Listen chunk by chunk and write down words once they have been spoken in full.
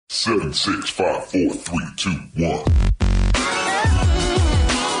Seven, 6, 5, 4, 3, 2, 1.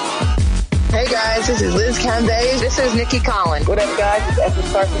 Hey guys, this is Liz Cambage. This is Nikki Collins. What up, guys? It's Esther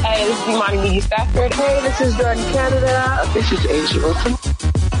Carson. Hey, this is Imani Media Stafford. Hey, this is Jordan Canada. This is Asia Wilson.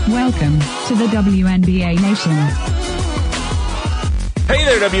 Welcome to the WNBA Nation. Hey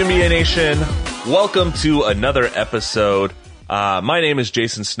there, WNBA Nation. Welcome to another episode. My name is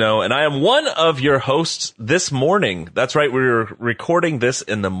Jason Snow, and I am one of your hosts this morning. That's right, we're recording this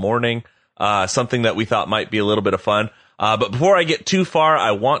in the morning, something that we thought might be a little bit of fun. But before I get too far,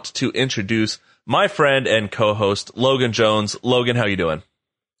 I want to introduce my friend and co-host, Logan Jones. Logan, how you doing?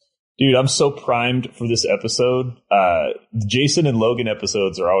 Dude, I'm so primed for this episode. Jason and Logan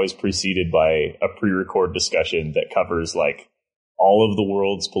episodes are always preceded by a pre-record discussion that covers like all of the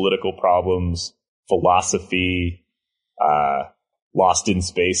world's political problems, philosophy, Lost in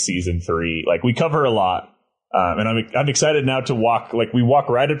Space season 3. Like we cover a lot. And I'm excited now to walk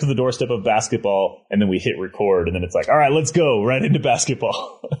right up to the doorstep of basketball, and then we hit record, and then it's like, all right, let's go right into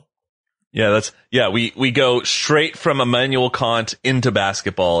basketball. We go straight from Immanuel Kant into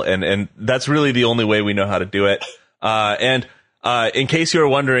basketball, and that's really the only way we know how to do it. And in case you were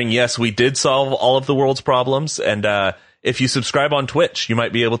wondering, yes, we did solve all of the world's problems, and if you subscribe on Twitch, you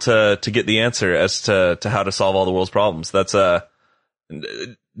might be able to get the answer as to how to solve all the world's problems. That's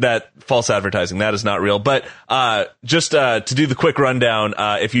that false advertising, that is not real. But just to do the quick rundown,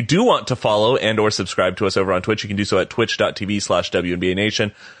 if you do want to follow and or subscribe to us over on Twitch, you can do so at twitch.tv/WNBA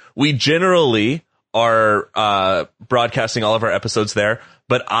Nation. We generally are broadcasting all of our episodes there,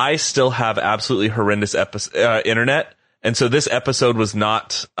 but I still have absolutely horrendous internet, and so this episode was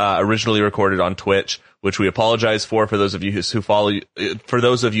not originally recorded on Twitch, which we apologize for those of you who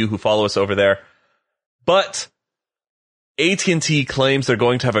follow us over there. But AT&T claims they're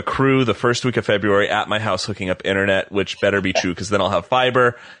going to have a crew the first week of February at my house hooking up internet, which better be true because then I'll have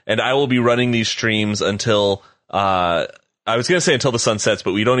fiber, and I will be running these streams until I was going to say until the sun sets,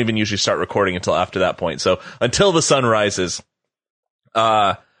 but we don't even usually start recording until after that point. So until the sun rises.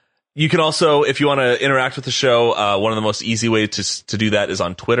 You can also, if you want to interact with the show, one of the most easy ways to do that is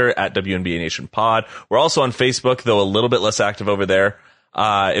on Twitter at WNBA Nation Pod. We're also on Facebook, though a little bit less active over there.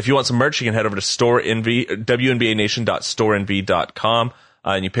 If you want some merch, you can head over to WNBANation.storeenvy.com,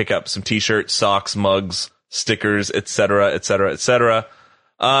 and you pick up some t-shirts, socks, mugs, stickers, etc., etc., etc.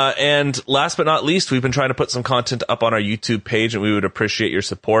 And last but not least, we've been trying to put some content up on our YouTube page, and we would appreciate your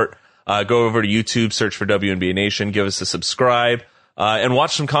support. Go over to YouTube, search for WNBA Nation, give us a subscribe, and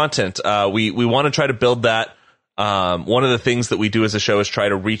watch some content. We want to try to build that. One of the things that we do as a show is try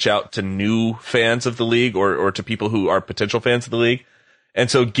to reach out to new fans of the league or to people who are potential fans of the league. And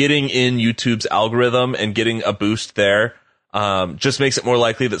so getting in YouTube's algorithm and getting a boost there, just makes it more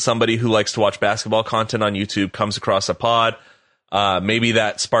likely that somebody who likes to watch basketball content on YouTube comes across a pod. Maybe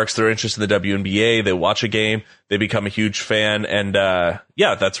that sparks their interest in the WNBA. They watch a game, they become a huge fan. And,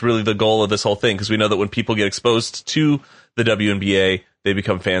 that's really the goal of this whole thing. Cause we know that when people get exposed to the WNBA, they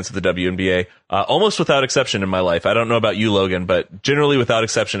become fans of the WNBA, almost without exception in my life. I don't know about you, Logan, but generally without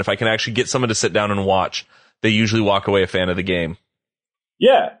exception, if I can actually get someone to sit down and watch, they usually walk away a fan of the game.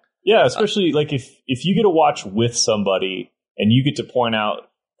 Yeah, especially like if you get to watch with somebody and you get to point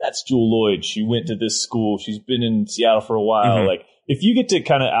out, that's Jewell Loyd, she went to this school, she's been in Seattle for a while. Mm-hmm. Like if you get to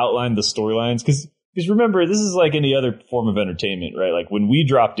kind of outline the storylines, because remember, this is like any other form of entertainment, right? Like when we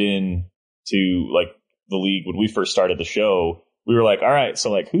dropped in to like the league, when we first started the show, we were like, all right, so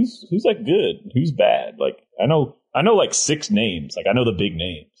like who's like good, who's bad? Like I know like 6 names, like I know the big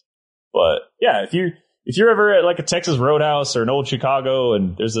names, but yeah, if you're ever at like a Texas Roadhouse or an old Chicago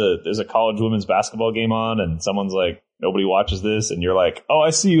and there's a college women's basketball game on and someone's like, nobody watches this, and you're like, oh,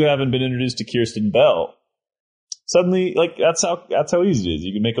 I see you haven't been introduced to Kirsten Bell. Suddenly, like that's how easy it is.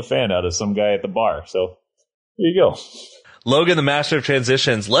 You can make a fan out of some guy at the bar. So there you go. Logan, the master of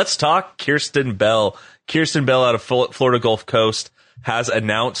transitions. Let's talk Kirsten Bell. Kirsten Bell out of Florida Gulf Coast has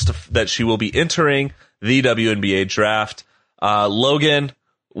announced that she will be entering the WNBA draft. Logan,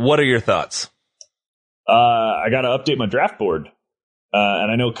 what are your thoughts? I got to update my draft board.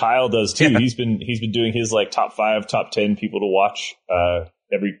 And I know Kyle does too. Yeah. He's been doing his like top 5, top 10 people to watch.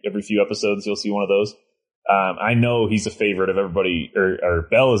 Every few episodes, you'll see one of those. I know he's a favorite of everybody, or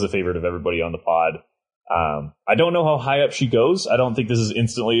Bell is a favorite of everybody on the pod. I don't know how high up she goes. I don't think this is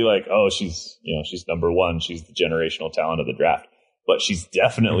instantly like, oh, she's number 1. She's the generational talent of the draft, but she's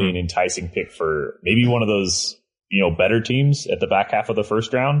definitely an enticing pick for maybe one of those, better teams at the back half of the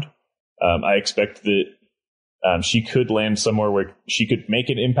first round. I expect that she could land somewhere where she could make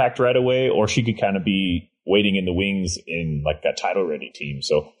an impact right away, or she could kind of be waiting in the wings in like that title ready team.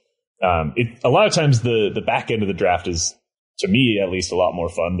 So a lot of times the back end of the draft is to me at least, a lot more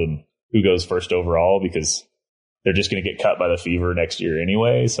fun than who goes first overall, because they're just going to get cut by the Fever next year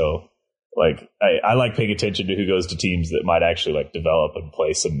anyway. So like I like paying attention to who goes to teams that might actually like develop and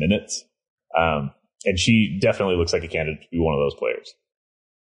play some minutes. And she definitely looks like a candidate to be one of those players.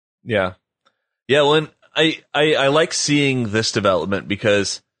 Yeah. Yeah. Well, and I like seeing this development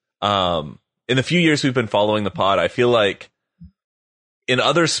because, in the few years we've been following the pod, I feel like in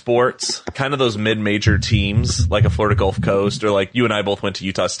other sports, kind of those mid-major teams like a Florida Gulf Coast, or like you and I both went to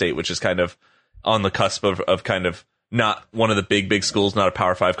Utah State, which is kind of on the cusp of kind of not one of the big schools, not a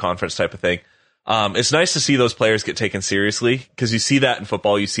Power 5 conference type of thing. It's nice to see those players get taken seriously, because you see that in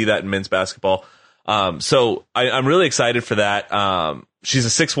football, you see that in men's basketball. So I'm really excited for that. She's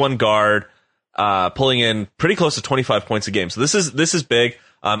a 6'1" guard, pulling in pretty close to 25 points a game. So this is big.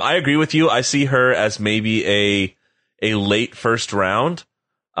 I agree with you. I see her as maybe a late first round.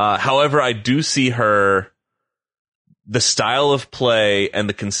 However, I do see her, the style of play and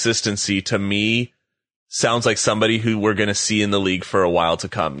the consistency to me sounds like somebody who we're going to see in the league for a while to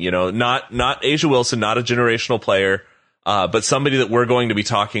come. You know, not A'ja Wilson, not a generational player, but somebody that we're going to be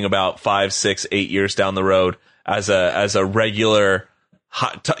talking about 5, 6, 8 years down the road as a regular,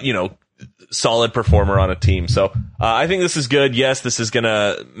 solid performer on a team. So I think this is good. Yes, this is going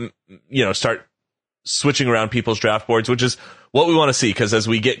to, start switching around people's draft boards, which is what we want to see, because as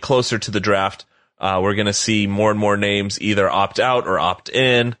we get closer to the draft, we're going to see more and more names either opt out or opt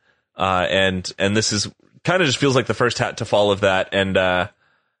in. And this is kind of just feels like the first hat to fall of that. And,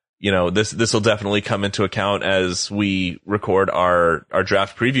 this will definitely come into account as we record our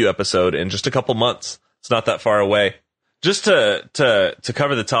draft preview episode in just a couple months. It's not that far away. Just to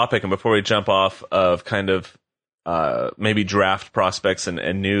cover the topic, and before we jump off of kind of, maybe draft prospects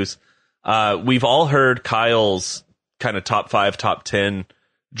and news, we've all heard Kyle's kind of top 5, top 10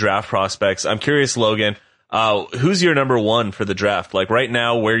 draft prospects. I'm curious, Logan, who's your number one for the draft? Like right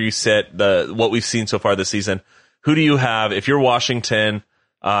now, where you sit, what we've seen so far this season, who do you have? If you're Washington,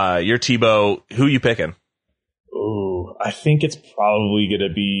 you're Tebow, who you picking? Oh, I think it's probably going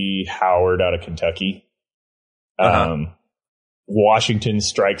to be Howard out of Kentucky. Washington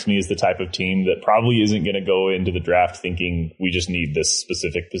strikes me as the type of team that probably isn't going to go into the draft thinking we just need this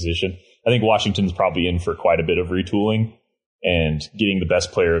specific position. I think Washington's probably in for quite a bit of retooling and getting the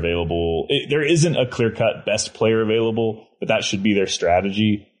best player available. There isn't a clear-cut best player available, but that should be their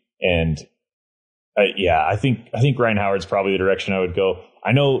strategy. And I think Ryan Howard's probably the direction I would go.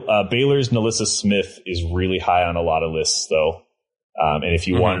 I know Baylor's NaLyssa Smith is really high on a lot of lists, though. And if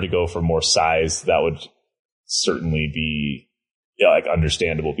you wanted to go for more size, that would certainly be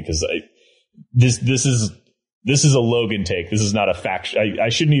understandable, because this is a Logan take. This is not a fact. I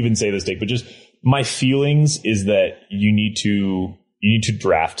shouldn't even say this take, but just my feelings is that you need to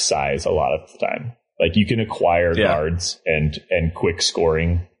draft size a lot of the time. Like you can acquire guards and quick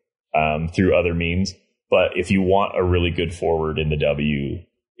scoring through other means, but if you want a really good forward in the W,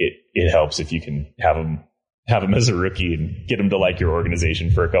 it helps if you can have him as a rookie and get him to like your organization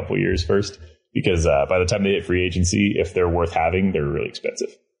for a couple of years first. Because by the time they hit free agency, if they're worth having, they're really expensive.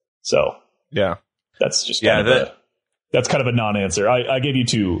 So that's just that's kind of a non-answer. I gave you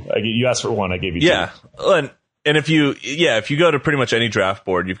two. You asked for one. I gave you two. Yeah, and if you go to pretty much any draft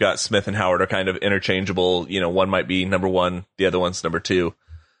board, you've got Smith and Howard are kind of interchangeable. One might be number one, the other one's number two.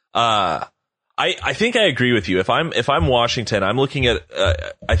 I think I agree with you. If I'm Washington, I'm looking at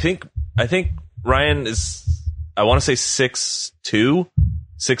I think Ryan is, I want to say 6'2",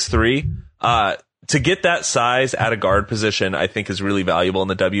 6'3". To get that size at a guard position, I think is really valuable in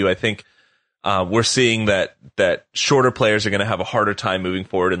the W. I think we're seeing that shorter players are going to have a harder time moving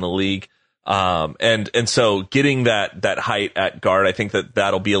forward in the league. And so getting that height at guard, I think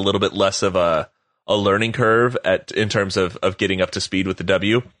that'll be a little bit less of a learning curve in terms of getting up to speed with the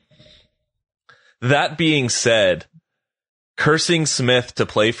W. That being said, cursing Smith to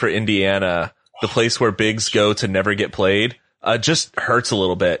play for Indiana, the place where bigs go to never get played, just hurts a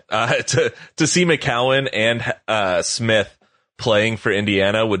little bit. To see McCowan and Smith playing for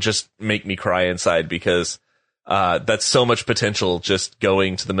Indiana would just make me cry inside, because that's so much potential just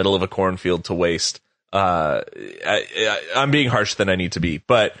going to the middle of a cornfield to waste. I'm being harsher than I need to be,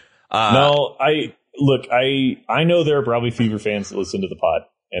 but no, I know there are probably Fever fans that listen to the pod,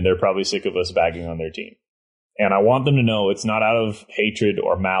 and they're probably sick of us bagging on their team. And I want them to know it's not out of hatred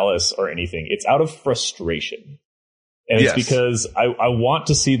or malice or anything. It's out of frustration. And it's because I want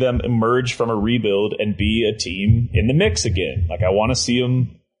to see them emerge from a rebuild and be a team in the mix again. Like I want to see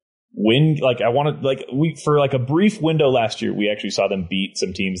them win. Like I want to, for a brief window last year, we actually saw them beat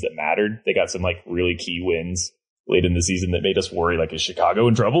some teams that mattered. They got some really key wins late in the season that made us worry. Like, is Chicago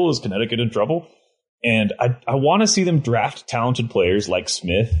in trouble? Is Connecticut in trouble? And I want to see them draft talented players like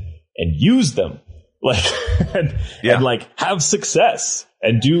Smith and use them, like, and like have success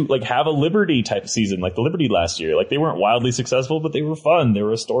and do like have a Liberty type of season, like the Liberty last year. Like they weren't wildly successful, but they were fun. They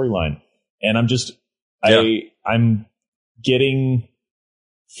were a storyline. And I'm getting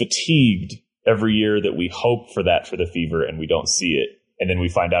fatigued every year that we hope for that for the Fever and we don't see it. And then we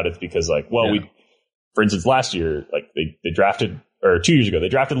find out it's because like, for instance, last year, like they drafted, or 2 years ago, they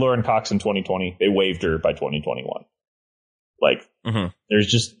drafted Lauren Cox in 2020. They waived her by 2021. Like there's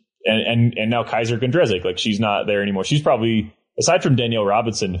just, and now Kaiser Gondrezic, like she's not there anymore. She's probably, aside from Danielle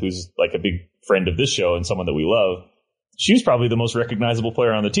Robinson, who's like a big friend of this show and someone that we love, she's probably the most recognizable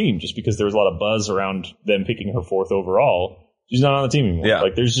player on the team just because there was a lot of buzz around them picking her 4th overall. She's not on the team anymore. Yeah.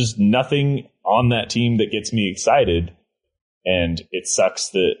 Like there's just nothing on that team that gets me excited. And it sucks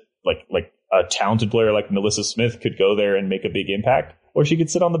that like a talented player like Melissa Smith could go there and make a big impact, or she could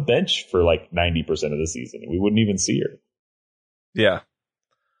sit on the bench for like 90% of the season and we wouldn't even see her. Yeah.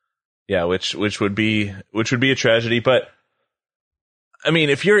 Yeah. Which would be a tragedy. But I mean,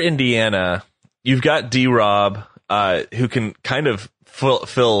 if you're Indiana, you've got D-Rob, who can kind of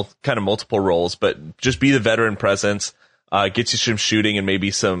fill kind of multiple roles, but just be the veteran presence, gets you some shooting and maybe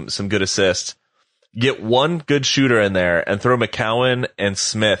some good assists. Get one good shooter in there and throw McCowan and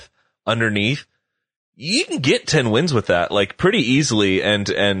Smith underneath. You can get 10 wins with that, like pretty easily, and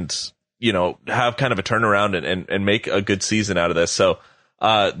have kind of a turnaround and make a good season out of this. So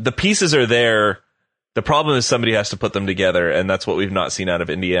the pieces are there. The problem is somebody has to put them together, and that's what we've not seen out of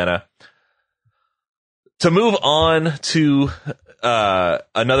Indiana. To move on to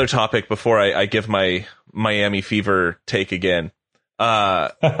another topic before I give my Miami Fever take again.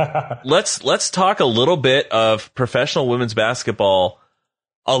 Let's talk a little bit of professional women's basketball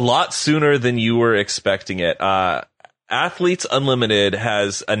a lot sooner than you were expecting it. Athletes Unlimited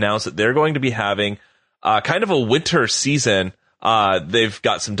has announced that they're going to be having kind of a winter season. They've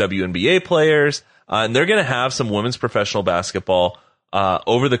got some WNBA players, and they're going to have some women's professional basketball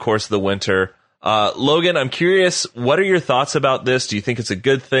over the course of the winter. Logan, I'm curious, what are your thoughts about this? Do you think it's a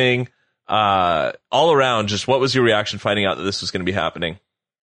good thing? All around, just what was your reaction finding out that this was going to be happening?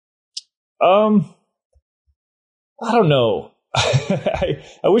 I don't know. I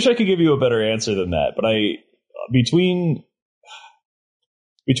wish I could give you a better answer than that, but between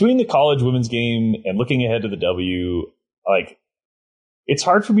the college women's game and looking ahead to the W, like it's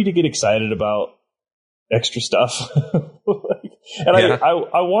hard for me to get excited about extra stuff.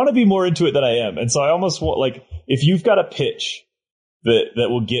 I want to be more into it than I am, and so I almost want, like, if you've got a pitch that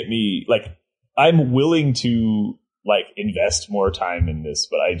will get me, like, I'm willing to like invest more time in this,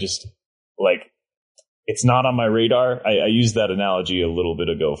 but I just like, it's not on my radar. I used that analogy a little bit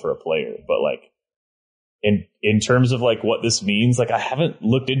ago for a player, but like in terms of like what this means, like I haven't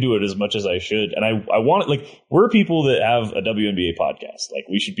looked into it as much as I should. And I want it, like, we're people that have a WNBA podcast. Like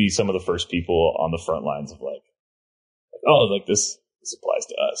we should be some of the first people on the front lines of like, oh, like this applies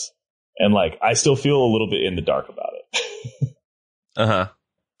to us. And like, I still feel a little bit in the dark about it.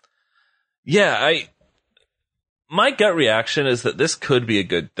 Yeah, my gut reaction is that this could be a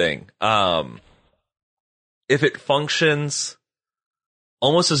good thing. If it functions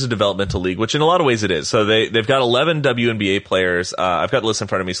almost as a developmental league, which in a lot of ways it is. So they've got 11 WNBA players. I've got the list in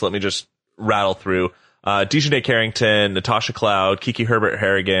front of me, so let me just rattle through. Dejanay Carrington, Natasha Cloud, Kiki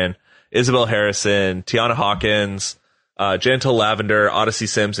Herbert-Harrigan, Isabel Harrison, Tiana Hawkins, Gentle Lavender, Odyssey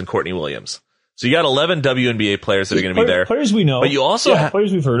Sims, and Courtney Williams. So you got 11 WNBA players that are going to be there. Players we know. But you also have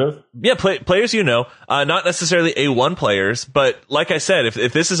players we've heard of. Yeah, players you know. Not necessarily A1 players, but like I said,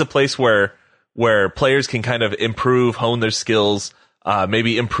 if this is a place where players can kind of improve, hone their skills,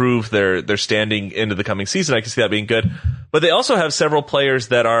 maybe improve their standing into the coming season, I can see that being good. But they also have several players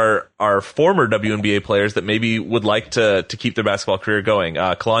that are former WNBA players that maybe would like to keep their basketball career going.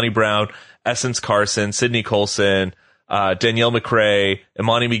 Kalani Brown, Essence Carson, Sydney Colson, Danielle McRae,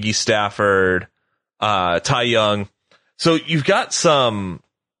 Imani McGee-Stafford, Ty Young. So you've got some,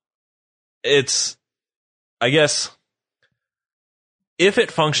 I guess, if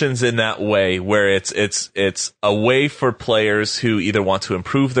it functions in that way where it's a way for players who either want to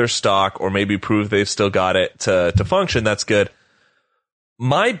improve their stock or maybe prove they've still got it to function, that's good.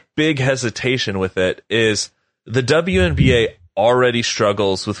 My big hesitation with it is the WNBA already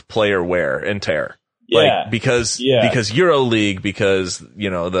struggles with player wear and tear. Yeah. Like, because EuroLeague, because,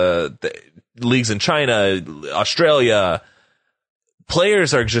 the leagues in China, Australia,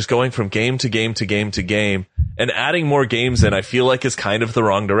 players are just going from game to game to game to game, and adding more games in, I feel like, is kind of the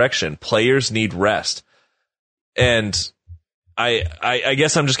wrong direction. Players need rest. And I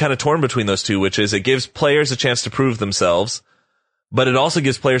guess I'm just kind of torn between those two, which is it gives players a chance to prove themselves, but it also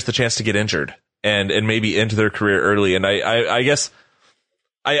gives players the chance to get injured. and maybe into their career early. And I guess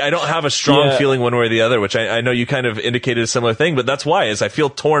I don't have a strong feeling one way or the other, which I know you kind of indicated a similar thing, but that's why is I feel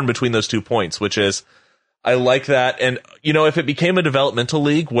torn between those 2 points, which is I like that. And, if it became a developmental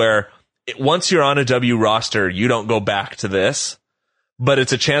league where once you're on a W roster, you don't go back to this, but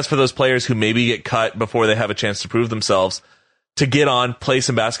it's a chance for those players who maybe get cut before they have a chance to prove themselves to get on, play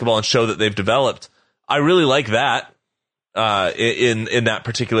some basketball, and show that they've developed. I really like that in that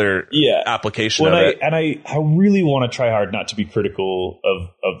particular application of it. And I really want to try hard not to be critical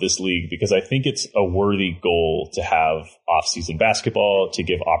of this league, because I think it's a worthy goal to have off-season basketball, to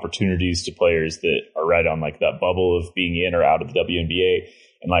give opportunities to players that are right on like that bubble of being in or out of the WNBA.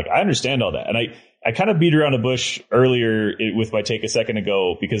 And like, I understand all that. And I kind of beat around the bush earlier with my take a second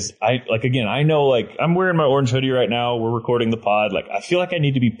ago, because I know like I'm wearing my orange hoodie right now. We're recording the pod. Like, I feel like I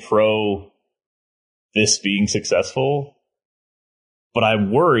need to be pro this being successful, but I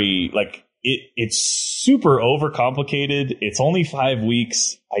worry like it's super overcomplicated. It's only 5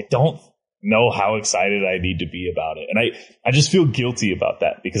 weeks. I don't know how excited I need to be about it. And I just feel guilty about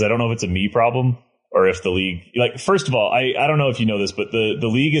that, because I don't know if it's a me problem or if the league, like, first of all, I don't know if you know this, but the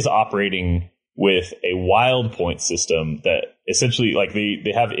league is operating with a wild point system that essentially like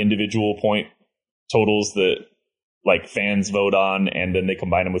they have individual point totals that like fans vote on, and then they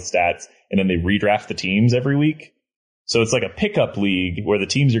combine them with stats, and then they redraft the teams every week. So it's like a pickup league where the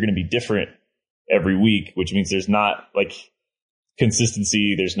teams are going to be different every week, which means there's not like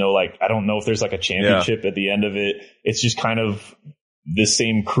consistency. There's no like, I don't know if there's like a championship at the end of it. It's just kind of the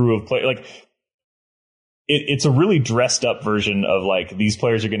same crew of players. Like it's a really dressed up version of like these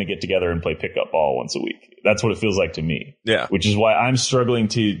players are going to get together and play pickup ball once a week. That's what it feels like to me. Yeah. Which is why I'm struggling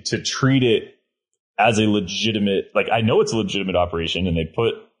to treat it as a legitimate, like I know it's a legitimate operation and they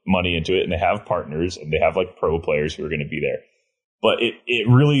put money into it and they have partners and they have like pro players who are going to be there. But it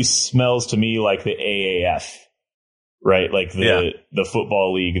really smells to me like the AAF, right? Like the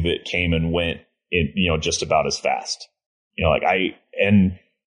football league that came and went in, just about as fast. And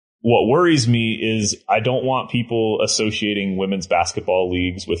what worries me is I don't want people associating women's basketball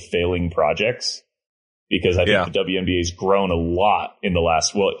leagues with failing projects, because I think the WNBA has grown a lot in the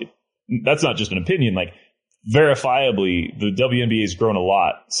last, that's not just an opinion, like verifiably the WNBA has grown a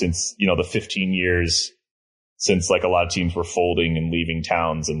lot since, the 15 years since like a lot of teams were folding and leaving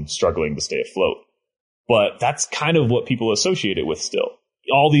towns and struggling to stay afloat. But that's kind of what people associate it with still.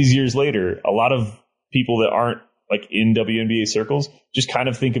 All these years later, a lot of people that aren't like in WNBA circles just kind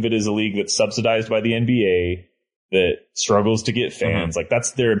of think of it as a league that's subsidized by the NBA, that struggles to get fans. Like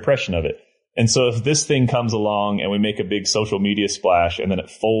that's their impression of it. And so if this thing comes along and we make a big social media splash and then it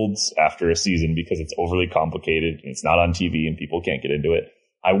folds after a season because it's overly complicated and it's not on TV and people can't get into it,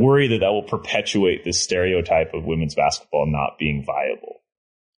 I worry that will perpetuate this stereotype of women's basketball not being viable.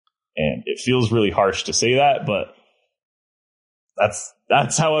 And it feels really harsh to say that, but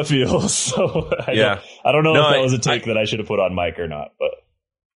that's how it feels. So I don't know if that was a take that I should have put on mic or not, but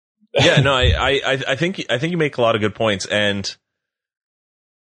I think you make a lot of good points, and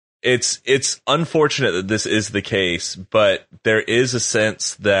it's unfortunate that this is the case, but there is a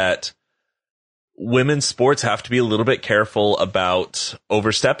sense that women's sports have to be a little bit careful about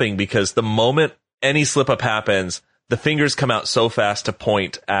overstepping, because the moment any slip up happens, the fingers come out so fast to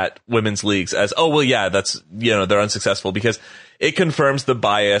point at women's leagues as, that's, they're unsuccessful, because it confirms the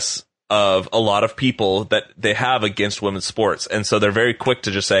bias of a lot of people that they have against women's sports. And so they're very quick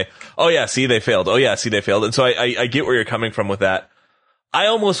to just say, oh yeah, see, they failed. Oh yeah, see, they failed. And so I get where you're coming from with that. I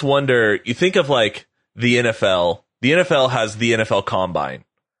almost wonder, you think of like the NFL has the NFL Combine,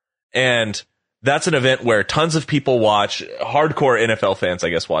 and that's an event where tons of people watch. Hardcore NFL fans, I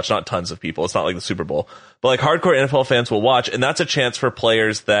guess, watch. Not tons of people. It's not like the Super Bowl. But like hardcore NFL fans will watch. And that's a chance for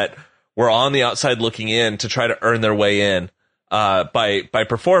players that were on the outside looking in to try to earn their way in by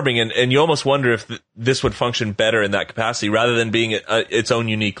performing. And you almost wonder if this would function better in that capacity rather than being its own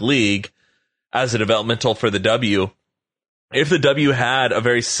unique league as a developmental for the W. If the W had a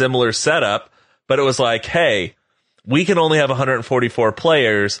very similar setup, but it was like, hey, we can only have 144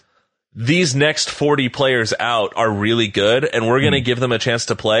 players. These next 40 players out are really good, and we're going to give them a chance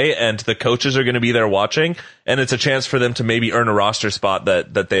to play, and the coaches are going to be there watching, and it's a chance for them to maybe earn a roster spot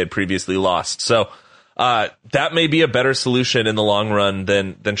that they had previously lost. So that may be a better solution in the long run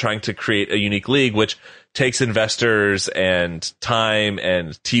than trying to create a unique league, which takes investors and time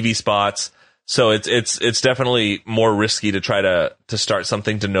and TV spots. So it's definitely more risky to try to start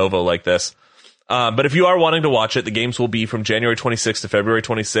something de novo like this. But if you are wanting to watch it, the games will be from January 26th to February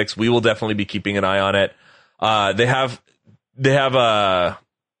 26th. We will definitely be keeping an eye on it. They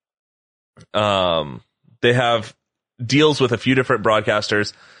have deals with a few different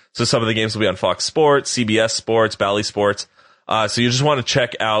broadcasters. So some of the games will be on Fox Sports, CBS Sports, Bally Sports. So you just want to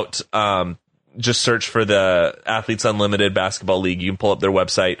check out, just search for the Athletes Unlimited Basketball League. You can pull up their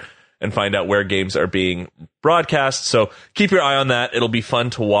website and find out where games are being broadcast. So keep your eye on that. It'll be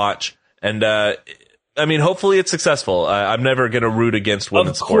fun to watch. And, I mean, hopefully it's successful. I'm never going to root against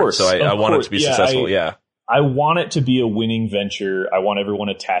women's sports, so I want it to be successful. I want it to be a winning venture. I want everyone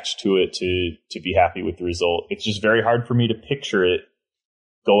attached to it to be happy with the result. It's just very hard for me to picture it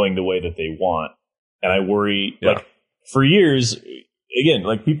going the way that they want. And I worry, like, for years, again,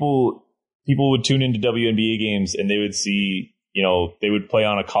 like people would tune into WNBA games and they would see, you know, they would play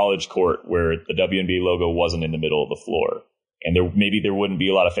on a college court where the WNBA logo wasn't in the middle of the floor. And maybe there wouldn't be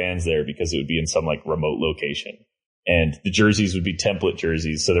a lot of fans there because it would be in some like remote location. And the jerseys would be template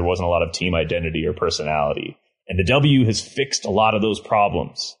jerseys, so there wasn't a lot of team identity or personality. And the W has fixed a lot of those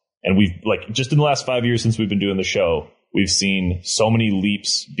problems. And we've, like, just in the last 5 years since we've been doing the show, we've seen so many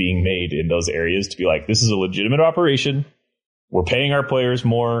leaps being made in those areas to be like, this is a legitimate operation. We're paying our players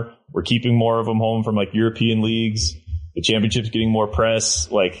more. We're keeping more of them home from like European leagues. The championship's getting more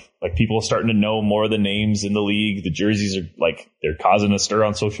press. Like people are starting to know more of the names in the league. The jerseys are like, they're causing a stir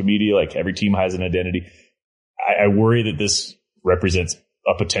on social media. Like every team has an identity. I worry that this represents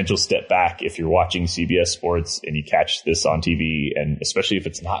a potential step back if you're watching CBS Sports and you catch this on TV, and especially if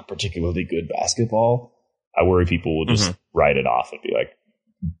it's not particularly good basketball. I worry people will just write it off and be like,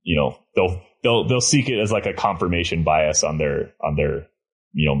 you know, they'll seek it as like a confirmation bias on their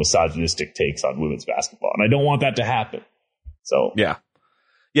you know, misogynistic takes on women's basketball, and I don't want that to happen. So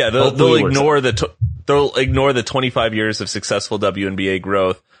they'll ignore they'll ignore the 25 years of successful WNBA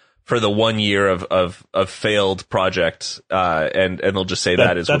growth for the 1 year of failed project, and they'll just say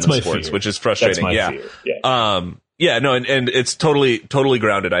that is women's sports, which is frustrating. Fear. And it's totally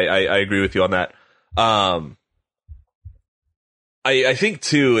grounded. I agree with you on that. I think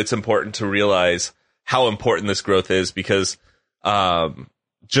too, it's important to realize how important this growth is because,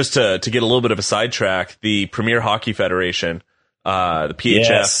 just to get a little bit of a sidetrack, the Premier Hockey Federation, the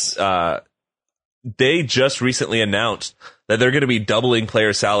PHF, they just recently announced that they're going to be doubling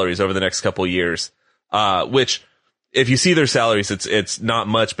player salaries over the next couple of years, which if you see their salaries, it's not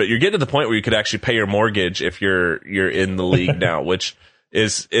much, but you're getting to the point where you could actually pay your mortgage if you're in the league now, which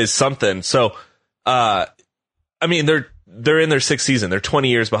is something. So, I mean, they're in their sixth season. They're 20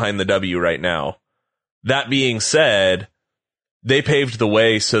 years behind the W right now. That being said, they paved the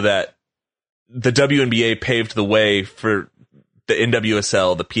way so that the WNBA paved the way for the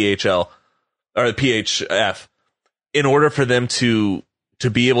NWSL, the PHL, or the PHF, in order for them to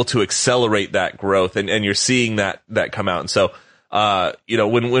be able to accelerate that growth. And you're seeing that come out. And so, you know,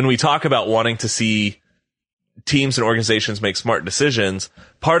 when we talk about wanting to see teams and organizations make smart decisions,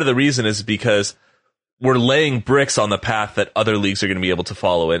 part of the reason is because we're laying bricks on the path that other leagues are going to be able to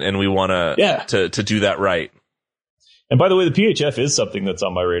follow, and we want to do that right. And by the way, the PHF is something that's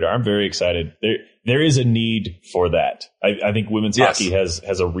on my radar. I'm very excited. There is a need for that. I think women's hockey has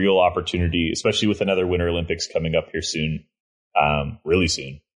a real opportunity, especially with another Winter Olympics coming up here soon, really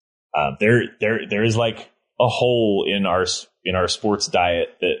soon. There is like a hole in our sports diet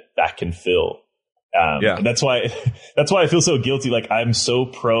that can fill. And that's why I feel so guilty. Like I'm so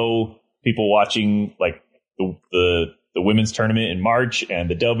pro people watching like the women's tournament in March and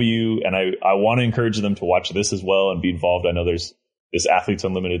the W, and I want to encourage them to watch this as well and be involved. I know there's this Athletes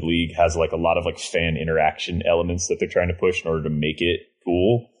Unlimited League has like a lot of like fan interaction elements that they're trying to push in order to make it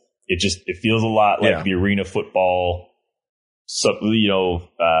cool. It feels a lot like the arena football,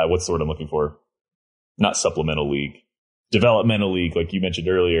 what's the word I'm looking for? Not supplemental league, developmental league, like you mentioned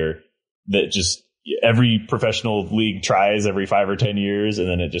earlier, that just every professional league tries every 5 or 10 years and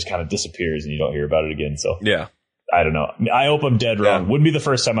then it just kind of disappears and you don't hear about it again. So I don't know. I hope I'm dead wrong. Wouldn't be the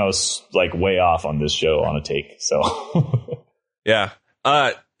first time I was like way off on this show on a take. So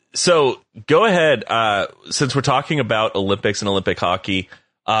so go ahead. Since we're talking about Olympics and Olympic hockey,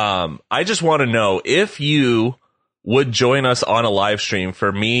 I just want to know if you would join us on a live stream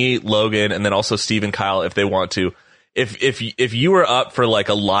for me, Logan, and then also Steve and Kyle if they want to. If you were up for like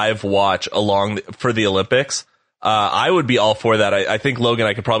a live watch for the Olympics, I would be all for that. I think, Logan,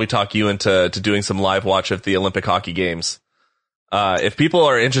 I could probably talk you into doing some live watch of the Olympic hockey games. If people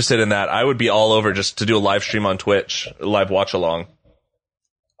are interested in that, I would be all over just to do a live stream on Twitch, a live watch along.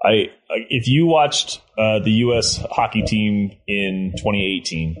 If you watched the U.S. hockey team in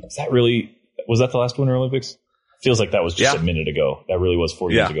 2018, was that the last Winter Olympics? Feels like that was just a minute ago. That really was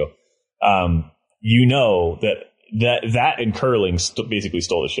 4 years ago. You know that and curling basically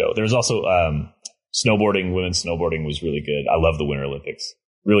stole the show. There's also snowboarding. Women's snowboarding was really good. I love the Winter Olympics.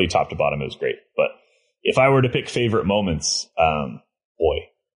 Really top to bottom, it was great. But if I were to pick favorite moments,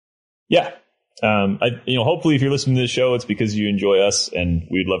 Yeah. Hopefully if you're listening to this show, it's because you enjoy us, and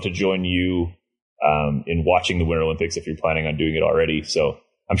we'd love to join you in watching the Winter Olympics if you're planning on doing it already. So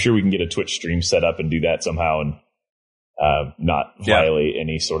I'm sure we can get a Twitch stream set up and do that somehow and not violate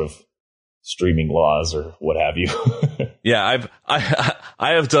any sort of streaming laws or what have you. Yeah, I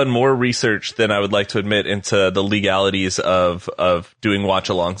have done more research than I would like to admit into the legalities of doing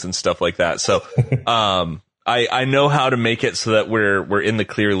watch-alongs and stuff like that. So I know how to make it so that we're in the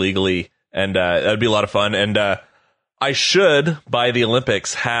clear legally, and that'd be a lot of fun. And I should, by the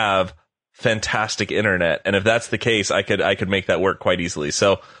Olympics, have fantastic internet, and if that's the case, I could make that work quite easily.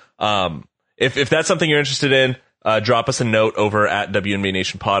 So if that's something you're interested in, drop us a note over at WNBA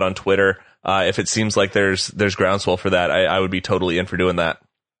Nation Pod on Twitter. If it seems like there's groundswell for that, I would be totally in for doing that.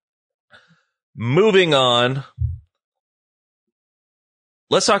 Moving on,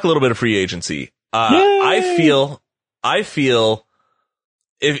 let's talk a little bit of free agency. I feel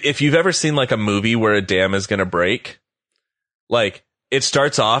if you've ever seen like a movie where a dam is going to break, like it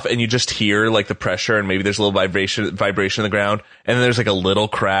starts off and you just hear like the pressure and maybe there's a little vibration in the ground, and then there's like a little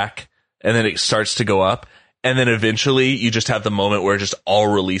crack, and then it starts to go up. And then eventually you just have the moment where it just all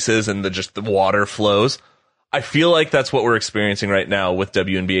releases and the water flows. I feel like that's what we're experiencing right now with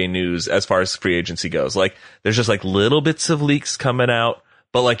WNBA news as far as free agency goes. Like there's just like little bits of leaks coming out,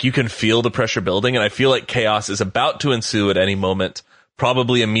 but like you can feel the pressure building, and I feel like chaos is about to ensue at any moment,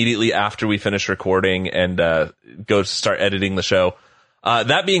 probably immediately after we finish recording and go start editing the show.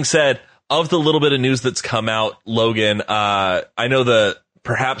 That being said, of the little bit of news that's come out, Logan, I know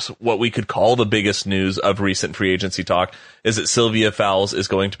perhaps what we could call the biggest news of recent free agency talk is that Sylvia Fowles is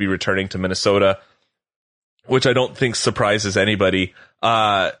going to be returning to Minnesota, which I don't think surprises anybody.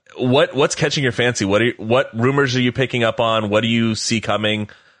 What's catching your fancy? What rumors are you picking up on? What do you see coming?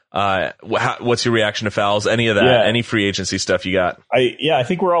 What's your reaction to Fowles? Any of that? Yeah. Any free agency stuff you got? I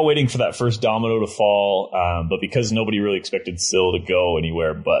think we're all waiting for that first domino to fall. But because nobody really expected Syl to go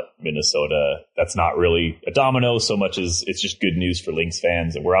anywhere but Minnesota, that's not really a domino so much as it's just good news for Lynx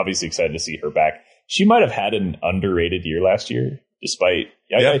fans. And we're obviously excited to see her back. She might have had an underrated year last year, despite,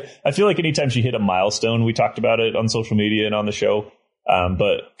 I feel like anytime she hit a milestone, we talked about it on social media and on the show.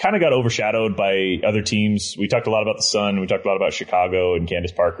 But kind of got overshadowed by other teams. We talked a lot about the Sun. We talked a lot about Chicago and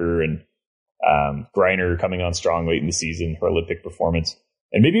Candace Parker and Griner coming on strong late in the season, her Olympic performance.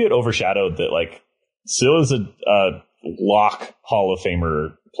 And maybe it overshadowed that like Syl is a lock Hall of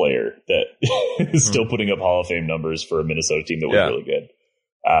Famer player that is still putting up Hall of Fame numbers for a Minnesota team that was really good.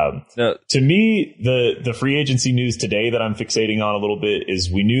 To me, the free agency news today that I'm fixating on a little bit is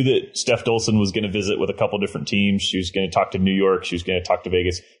we knew that Steph Dolson was going to visit with a couple different teams. She was going to talk to New York. She was going to talk to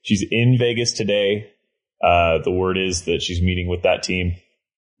Vegas. She's in Vegas today. The word is that she's meeting with that team.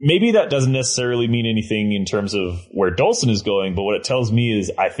 Maybe that doesn't necessarily mean anything in terms of where Dolson is going, but what it tells me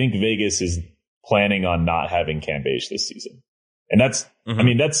is I think Vegas is planning on not having Cambage this season. And that's, I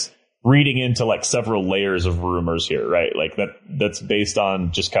mean, that's reading into like several layers of rumors here, right? Like that's based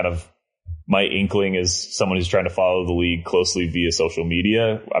on just kind of my inkling as someone who's trying to follow the league closely via social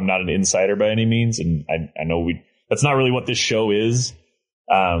media. I'm not an insider by any means, and I know that's not really what this show is.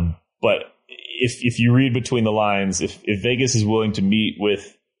 But if you read between the lines, if Vegas is willing to meet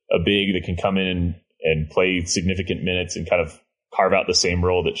with a big that can come in and play significant minutes and kind of carve out the same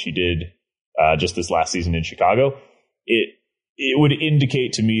role that she did just this last season in Chicago, it would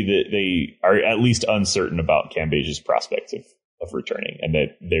indicate to me that they are at least uncertain about Cambage's prospects of returning and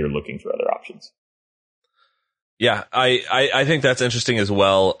that they're looking for other options. Yeah, I think that's interesting as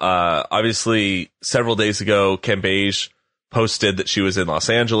well. Obviously, several days ago, Cambage posted that she was in Los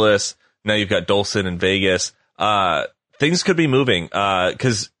Angeles. Now you've got Dolson in Vegas. Things could be moving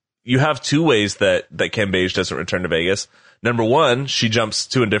because you have two ways that Cambage doesn't return to Vegas. Number one, she jumps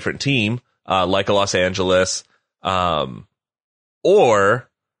to a different team, like a Los Angeles. Or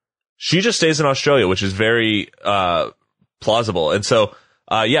she just stays in Australia, which is very plausible. And so,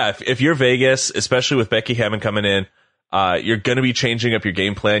 if you're Vegas, especially with Becky Hammon coming in, you're going to be changing up your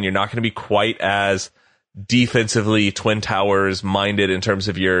game plan. You're not going to be quite as defensively Twin Towers minded in terms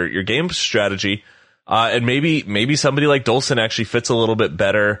of your game strategy. And maybe somebody like Dolson actually fits a little bit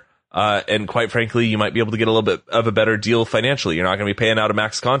better. And quite frankly, you might be able to get a little bit of a better deal financially. You're not going to be paying out a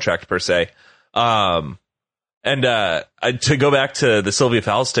max contract per se. And to go back to the Sylvia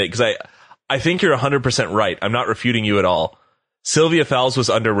Fowles take, because I think you're 100% right. I'm not refuting you at all. Sylvia Fowles was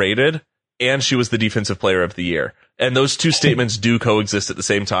underrated, and she was the defensive player of the year. And those two statements do coexist at the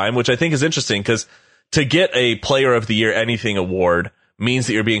same time, which I think is interesting, because to get a player of the year anything award means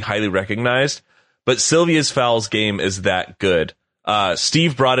that you're being highly recognized. But Sylvia's Fowles game is that good.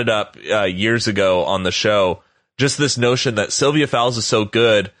 Steve brought it up years ago on the show, just this notion that Sylvia Fowles is so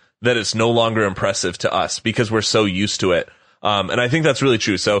good that it's no longer impressive to us because we're so used to it. And I think that's really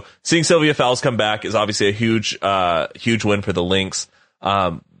true. So seeing Sylvia Fowles come back is obviously a huge win for the Lynx.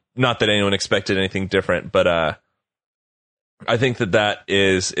 Not that anyone expected anything different, but I think that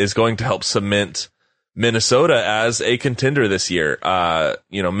is going to help cement Minnesota as a contender this year.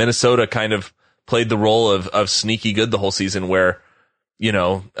 Minnesota kind of played the role of sneaky good the whole season where,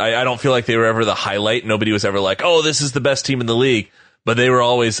 I don't feel like they were ever the highlight. Nobody was ever like, oh, this is the best team in the league, but they were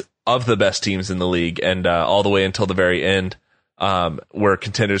always of the best teams in the league. And, all the way until the very end, were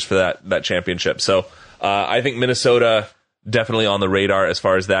contenders for that championship. So, I think Minnesota definitely on the radar as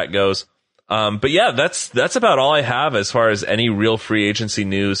far as that goes. But yeah, that's about all I have as far as any real free agency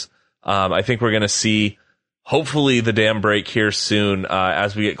news. I think we're going to see hopefully the dam break here soon,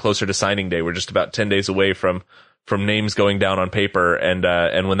 as we get closer to signing day. We're just about 10 days away from names going down on paper.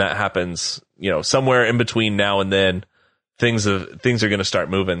 And when that happens, somewhere in between now and then, things are going to start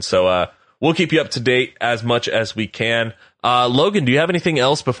moving. So, we'll keep you up to date as much as we can. Logan, do you have anything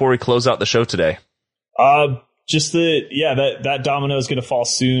else before we close out the show today? Just that domino is going to fall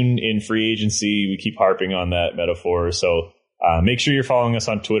soon in free agency. We keep harping on that metaphor. So make sure you're following us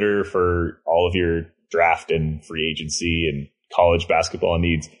on Twitter for all of your draft and free agency and college basketball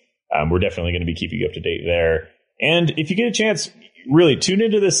needs. We're definitely going to be keeping you up to date there. And if you get a chance, really tune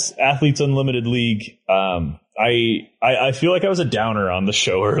into this Athletes Unlimited League. I feel like I was a downer on the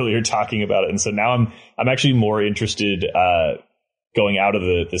show earlier talking about it. And so now I'm actually more interested going out of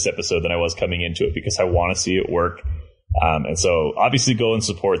this episode than I was coming into it because I want to see it work. And so obviously go and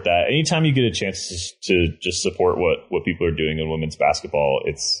support that. Anytime you get a chance to just support what people are doing in women's basketball,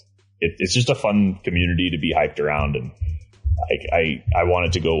 it's just a fun community to be hyped around. And I want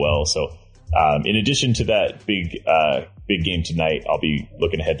it to go well. So, in addition to that big game tonight, I'll be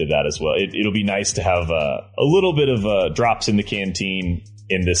looking ahead to that as well. It'll be nice to have a little bit of drops in the canteen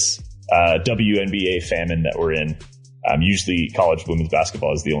in this WNBA famine that we're in. Usually college women's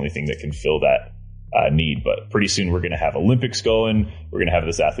basketball is the only thing that can fill that need. But pretty soon we're going to have Olympics going. We're going to have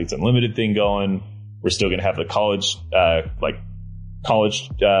this Athletes Unlimited thing going. We're still going to have the college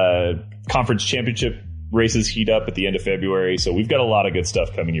conference championship races heat up at the end of February. So we've got a lot of good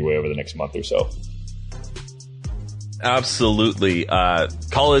stuff coming your way over the next month or so. Absolutely.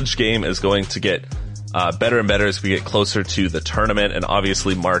 College game is going to get better and better as we get closer to the tournament. And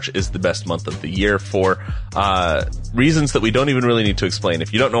obviously March is the best month of the year for reasons that we don't even really need to explain.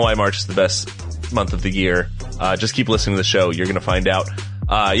 If you don't know why March is the best month of the year, just keep listening to the show. You're going to find out.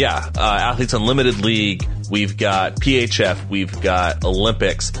 Athletes Unlimited League. We've got PHF. We've got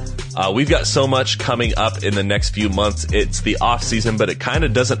Olympics. We've got so much coming up in the next few months. It's the off season, but it kind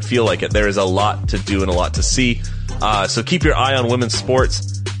of doesn't feel like it. There is a lot to do and a lot to see. So keep your eye on women's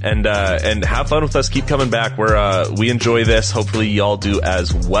sports and have fun with us. Keep coming back. We enjoy this. Hopefully y'all do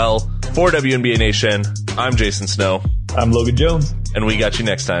as well. For WNBA Nation, I'm Jason Snow. I'm Logan Jones. And we got you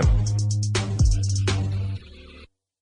next time.